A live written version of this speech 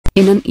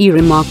In an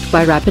era marked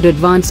by rapid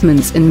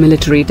advancements in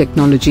military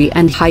technology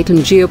and heightened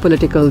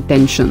geopolitical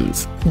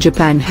tensions,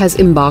 Japan has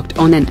embarked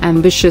on an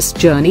ambitious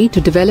journey to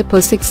develop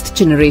a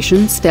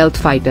sixth-generation stealth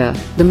fighter,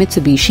 the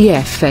Mitsubishi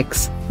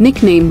F-X,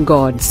 nicknamed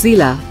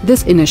Godzilla.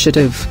 This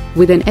initiative,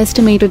 with an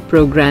estimated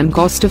program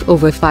cost of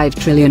over 5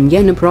 trillion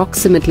yen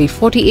approximately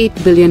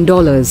 $48 billion,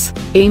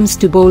 aims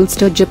to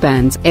bolster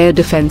Japan's air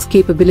defense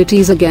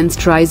capabilities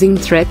against rising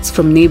threats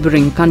from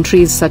neighboring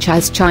countries such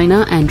as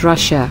China and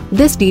Russia.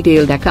 This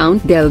detailed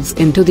account delves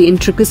into the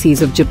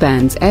intricacies of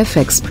Japan's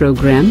F-X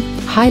program,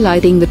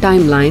 highlighting the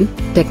timeline,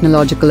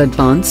 technological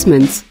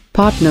advancements,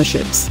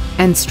 partnerships,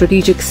 and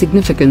strategic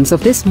significance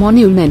of this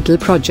monumental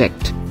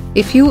project.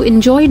 If you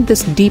enjoyed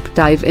this deep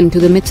dive into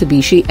the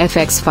Mitsubishi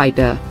F-X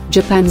fighter,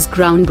 Japan's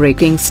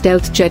groundbreaking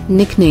stealth jet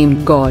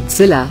nicknamed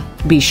Godzilla,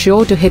 be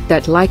sure to hit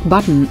that like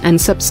button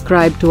and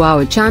subscribe to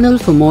our channel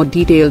for more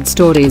detailed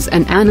stories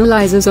and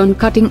analyses on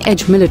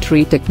cutting-edge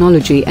military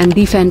technology and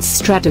defense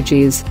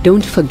strategies.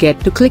 Don't forget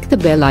to click the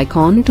bell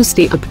icon to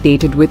stay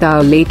updated with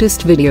our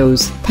latest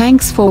videos.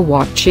 Thanks for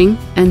watching,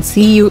 and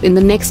see you in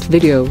the next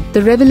video.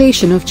 The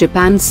revelation of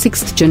Japan's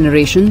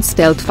sixth-generation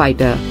stealth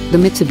fighter, the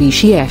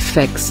Mitsubishi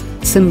F-X,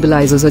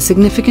 symbolizes a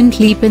significant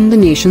leap in the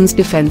nation's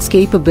defense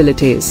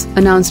capabilities.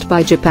 Announced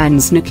by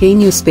Japan's Nikkei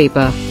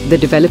newspaper, the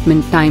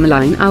development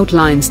timeline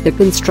outlines the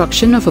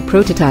construction of a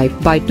prototype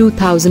by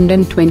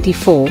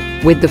 2024,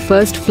 with the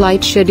first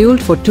flight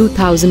scheduled for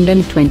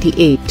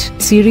 2028.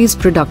 Series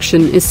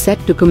production is set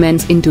to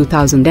commence in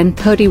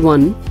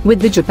 2031,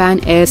 with the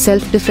Japan Air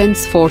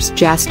Self-Defense Force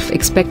JASF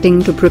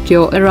expecting to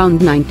procure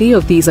around 90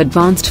 of these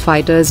advanced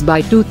fighters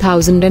by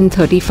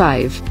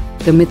 2035.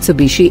 The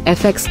Mitsubishi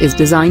F-X is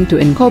designed to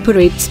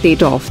incorporate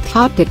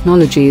state-of-the-art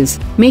technologies,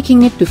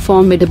 making it a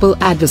formidable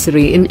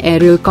adversary in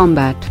aerial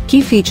combat.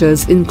 Key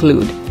features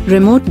include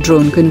remote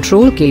drone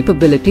control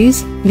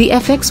capabilities. The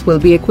F-X will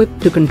be equipped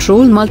to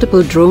control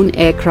multiple drone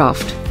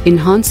aircraft,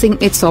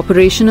 enhancing its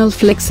operational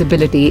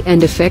flexibility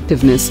and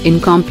effectiveness in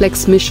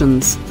complex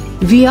missions.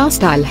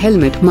 VR-style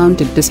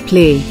helmet-mounted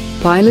display.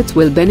 Pilots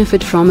will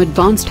benefit from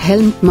advanced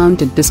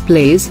helmet-mounted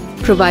displays,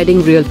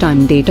 providing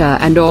real-time data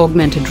and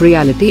augmented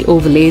reality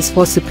overlays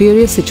for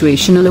superior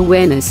situational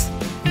awareness.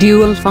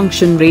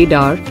 Dual-function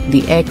radar.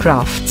 The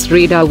aircraft's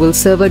radar will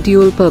serve a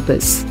dual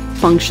purpose,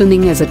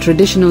 functioning as a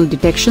traditional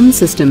detection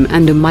system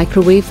and a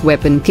microwave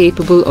weapon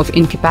capable of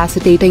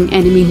incapacitating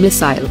enemy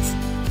missiles.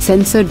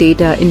 Sensor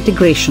data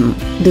integration.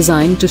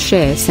 Designed to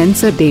share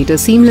sensor data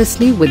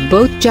seamlessly with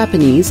both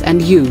Japanese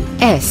and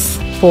U.S.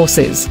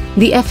 forces,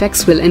 the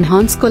F-X will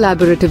enhance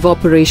collaborative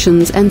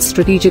operations and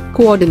strategic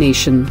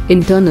coordination.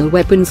 Internal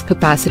weapons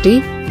capacity.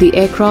 The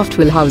aircraft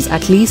will house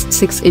at least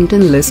 6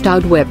 internally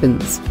stowed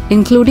weapons,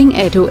 including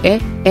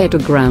air-to-air,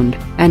 air-to-ground,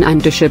 and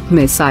anti-ship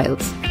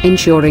missiles,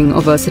 ensuring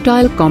a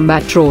versatile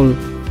combat role.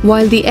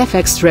 While the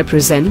F-X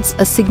represents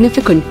a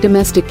significant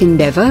domestic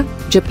endeavor,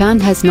 Japan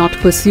has not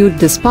pursued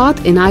this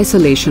path in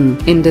isolation.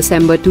 In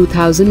December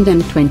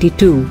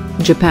 2022,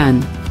 Japan,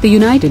 the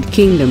United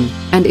Kingdom,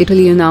 and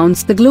Italy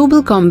announced the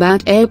Global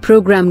Combat Air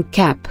Program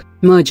 (CAP),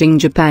 merging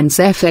Japan's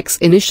F-X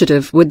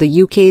initiative with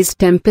the UK's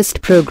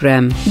Tempest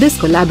program. This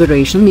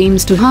collaboration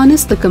aims to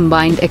harness the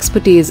combined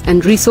expertise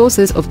and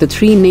resources of the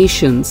three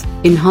nations,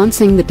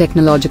 enhancing the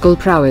technological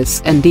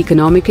prowess and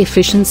economic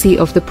efficiency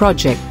of the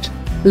project.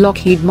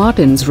 Lockheed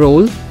Martin's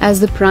role. As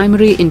the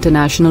primary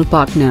international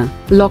partner,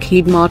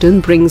 Lockheed Martin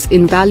brings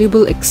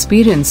invaluable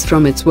experience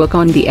from its work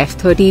on the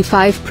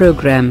F-35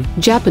 program.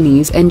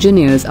 Japanese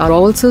engineers are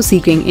also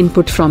seeking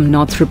input from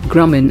Northrop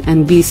Grumman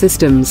and B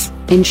Systems,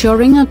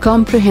 ensuring a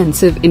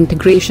comprehensive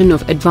integration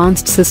of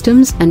advanced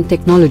systems and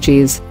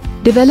technologies.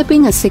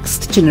 Developing a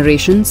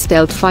sixth-generation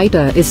stealth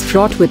fighter is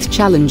fraught with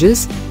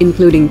challenges,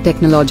 including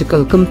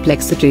technological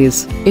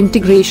complexities,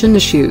 integration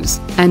issues,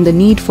 and the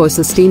need for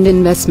sustained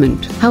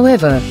investment.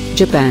 However,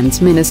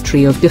 Japan's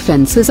Ministry of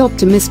Defense is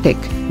optimistic,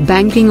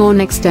 banking on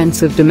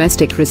extensive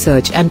domestic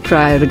research and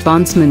prior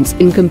advancements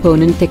in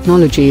component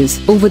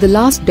technologies. Over the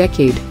last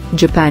decade,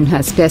 Japan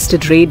has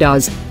tested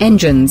radars,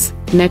 engines,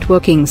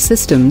 networking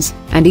systems,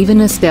 and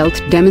even a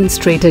stealth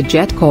demonstrator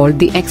jet called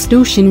the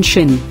X-2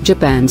 Shinshin.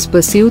 Japan's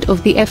pursuit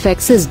of the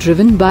F-X is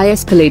driven by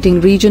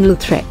escalating regional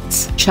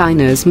threats.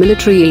 China's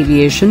military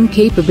aviation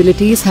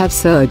capabilities have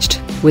surged,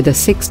 with a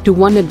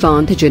 6-to-1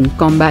 advantage in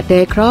combat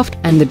aircraft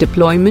and the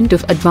deployment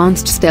of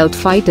advanced stealth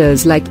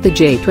fighters like the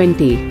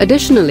J-20.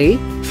 Additionally,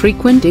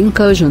 frequent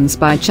incursions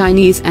by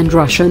Chinese and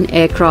Russian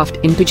aircraft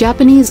into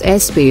Japanese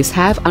airspace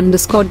have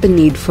underscored the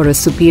need for a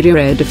superior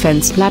air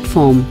defense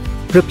platform.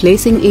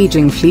 Replacing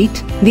aging fleet,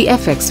 the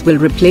F-X will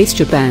replace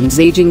Japan's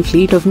aging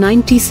fleet of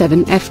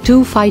 97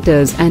 F-2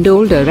 fighters and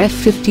older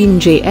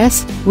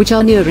F-15JS, which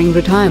are nearing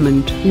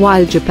retirement,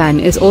 while Japan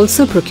is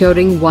also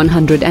procuring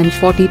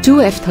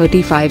 142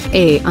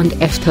 F-35A and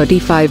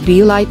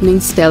F-35B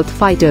Lightning stealth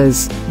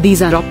fighters.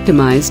 These are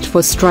optimized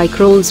for strike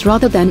roles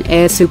rather than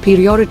air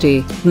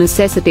superiority,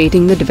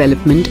 necessitating the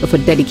development of a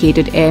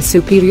dedicated air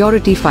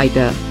superiority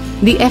fighter.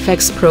 The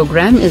F-X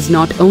program is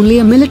not only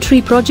a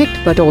military project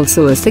but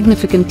also a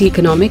significant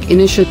economic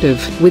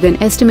initiative. With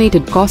an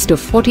estimated cost of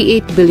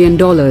 $48 billion,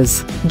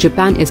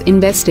 Japan is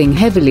investing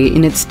heavily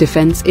in its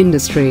defense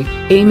industry,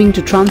 aiming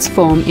to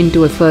transform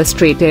into a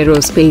first-rate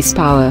aerospace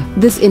power.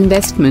 This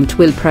investment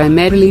will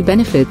primarily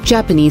benefit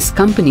Japanese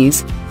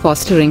companies,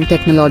 fostering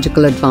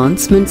technological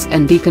advancements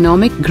and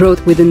economic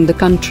growth within the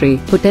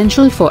country.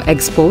 Potential for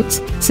exports.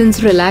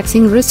 Since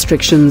relaxing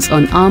restrictions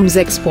on arms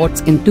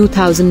exports in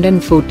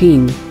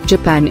 2014,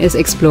 Japan is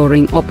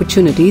exploring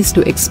opportunities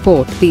to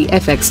export the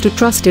F-X to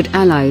trusted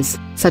allies,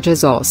 such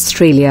as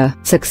Australia.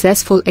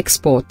 Successful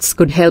exports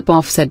could help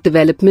offset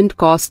development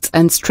costs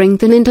and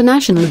strengthen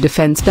international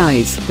defense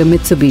ties. The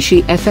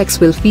Mitsubishi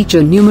F-X will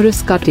feature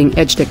numerous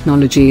cutting-edge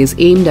technologies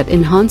aimed at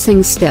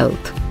enhancing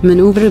stealth,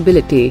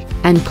 maneuverability,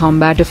 and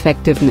combat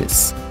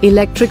effectiveness.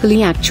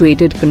 Electrically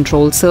actuated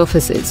control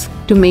surfaces.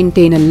 To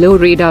maintain a low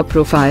radar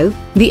profile,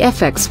 the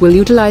F-X will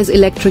utilize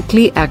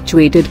electrically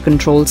actuated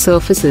control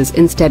surfaces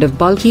instead of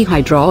bulky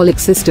hydraulic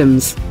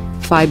systems.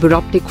 Fiber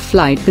optic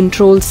flight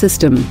control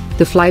system.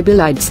 The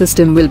flybolide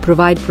system will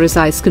provide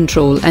precise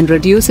control and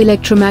reduce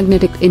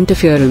electromagnetic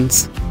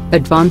interference.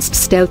 Advanced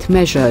stealth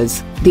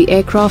measures. The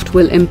aircraft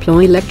will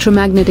employ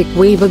electromagnetic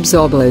wave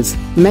absorbers,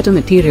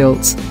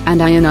 metamaterials,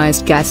 and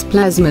ionized gas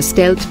plasma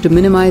stealth to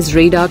minimize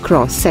radar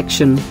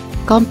cross-section.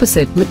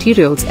 Composite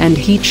materials and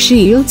heat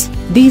shields.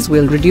 These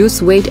will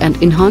reduce weight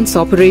and enhance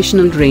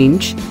operational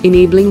range,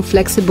 enabling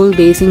flexible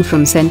basing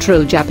from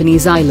central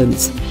Japanese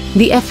islands.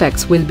 The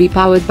F-X will be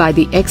powered by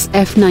the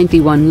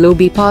XF91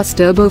 low-bypass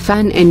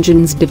turbofan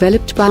engines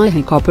developed by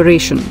HI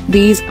Corporation.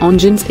 These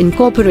engines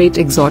incorporate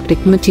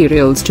exotic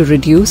materials to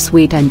reduce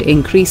weight and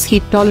increase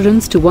heat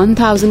tolerance to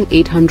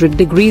 1800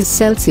 degrees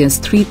Celsius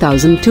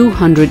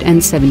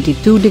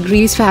 (3272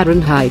 degrees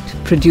Fahrenheit),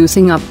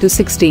 producing up to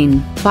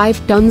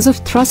 16.5 tons of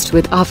thrust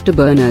with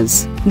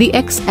afterburners. The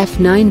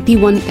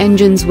XF91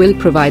 engines will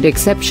provide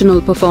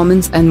exceptional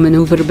performance and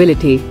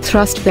maneuverability.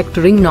 Thrust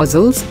vectoring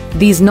nozzles.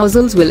 These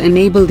nozzles will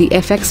enable the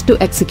F-X to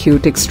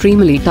execute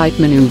extremely tight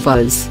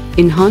maneuvers,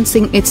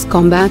 enhancing its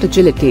combat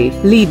agility.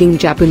 Leading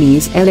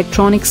Japanese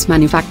electronics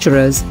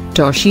manufacturers,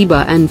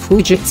 Toshiba and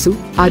Fujitsu,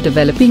 are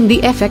developing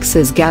the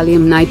F-X's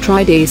gallium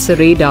nitride ASA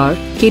radar,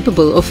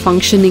 capable of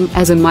functioning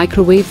as a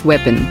microwave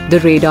weapon.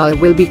 The radar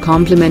will be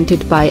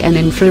complemented by an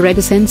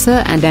infrared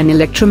sensor and an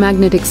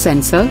electromagnetic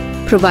sensor,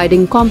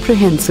 providing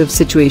comprehensive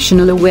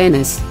situational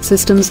awareness.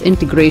 Systems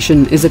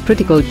integration is a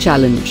critical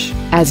challenge.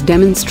 As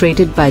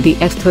demonstrated by the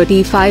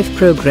F-35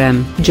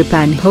 program,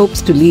 Japan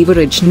hopes to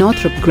leverage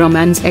Northrop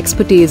Grumman's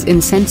expertise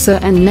in sensor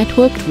and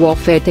networked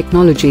warfare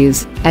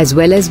technologies, as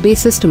well as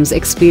base systems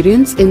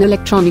experience in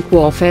electronic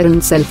warfare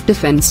and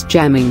self-defense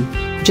jamming.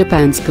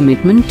 Japan's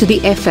commitment to the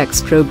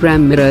F-X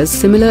program mirrors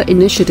similar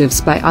initiatives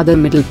by other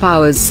middle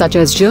powers such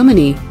as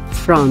Germany,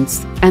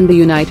 France, and the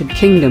United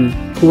Kingdom,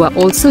 who are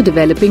also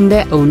developing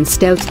their own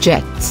stealth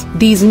jets.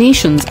 These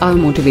nations are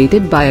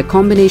motivated by a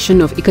combination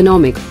of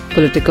economic,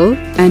 political,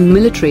 and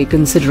military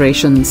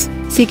considerations,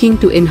 seeking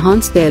to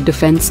enhance their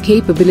defense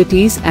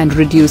capabilities and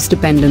reduce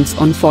dependence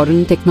on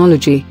foreign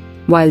technology.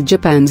 While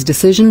Japan's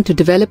decision to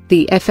develop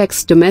the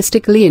F-X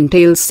domestically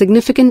entails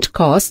significant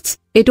costs,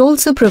 it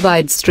also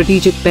provides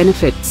strategic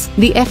benefits.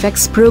 The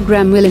F-X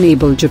program will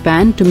enable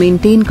Japan to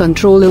maintain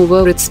control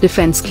over its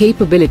defense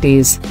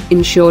capabilities,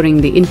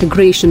 ensuring the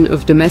integration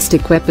of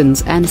domestic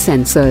weapons and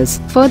sensors.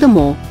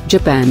 Furthermore,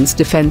 Japan's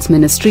defense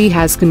ministry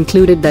has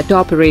concluded that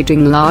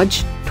operating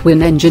large,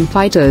 twin-engine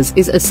fighters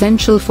is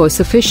essential for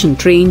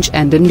sufficient range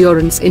and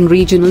endurance in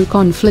regional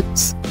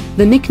conflicts.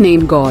 The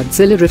nickname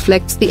Godzilla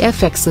reflects the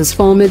F-X's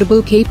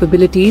formidable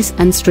capabilities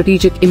and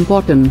strategic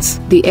importance.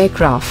 The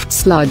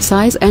aircraft's large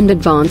size and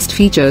advanced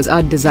features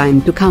are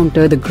designed to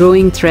counter the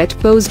growing threat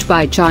posed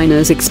by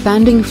China's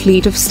expanding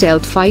fleet of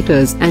stealth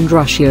fighters and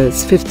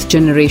Russia's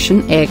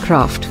fifth-generation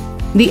aircraft.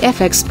 The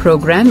F-X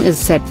program is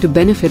set to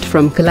benefit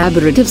from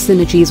collaborative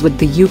synergies with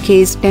the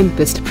UK's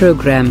Tempest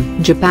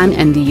program. Japan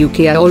and the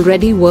UK are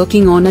already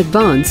working on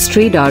advanced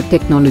radar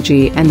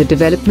technology and the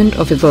development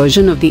of a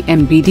version of the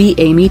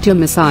MBDA Meteor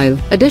missile.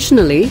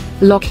 Additionally,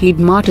 Lockheed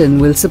Martin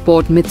will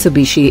support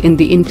Mitsubishi in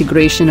the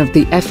integration of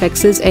the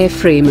F-X's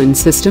airframe and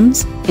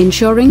systems,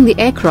 ensuring the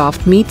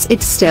aircraft meets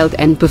its stealth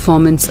and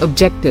performance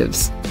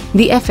objectives.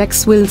 The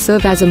F-X will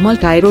serve as a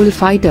multi-role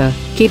fighter,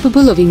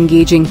 capable of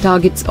engaging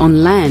targets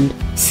on land,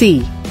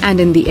 sea, and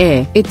in the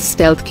air. Its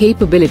stealth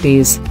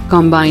capabilities,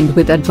 combined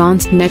with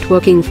advanced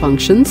networking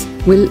functions,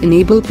 will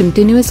enable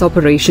continuous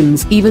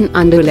operations even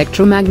under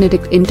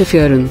electromagnetic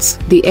interference.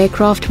 The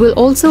aircraft will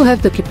also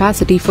have the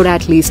capacity for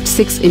at least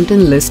 6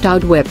 internal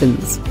stowed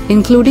weapons,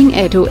 including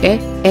air-to-air,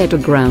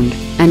 air-to-ground,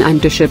 and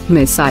anti-ship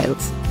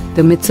missiles.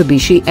 The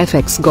Mitsubishi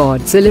F-X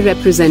Godzilla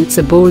represents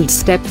a bold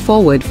step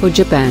forward for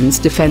Japan's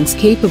defense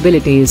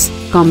capabilities,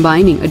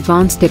 combining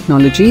advanced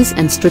technologies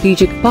and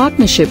strategic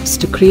partnerships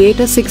to create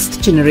a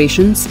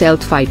sixth-generation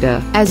stealth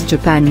fighter. As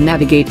Japan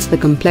navigates the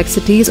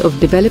complexities of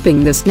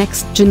developing this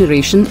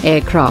next-generation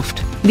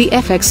aircraft, The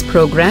F-X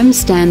program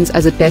stands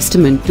as a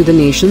testament to the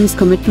nation's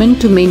commitment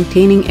to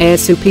maintaining air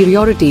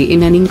superiority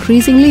in an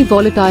increasingly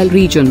volatile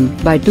region.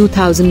 By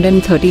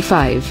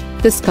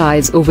 2035, the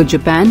skies over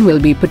Japan will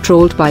be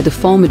patrolled by the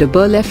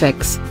formidable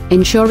F-X,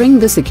 ensuring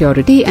the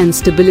security and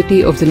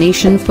stability of the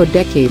nation for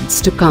decades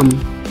to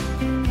come.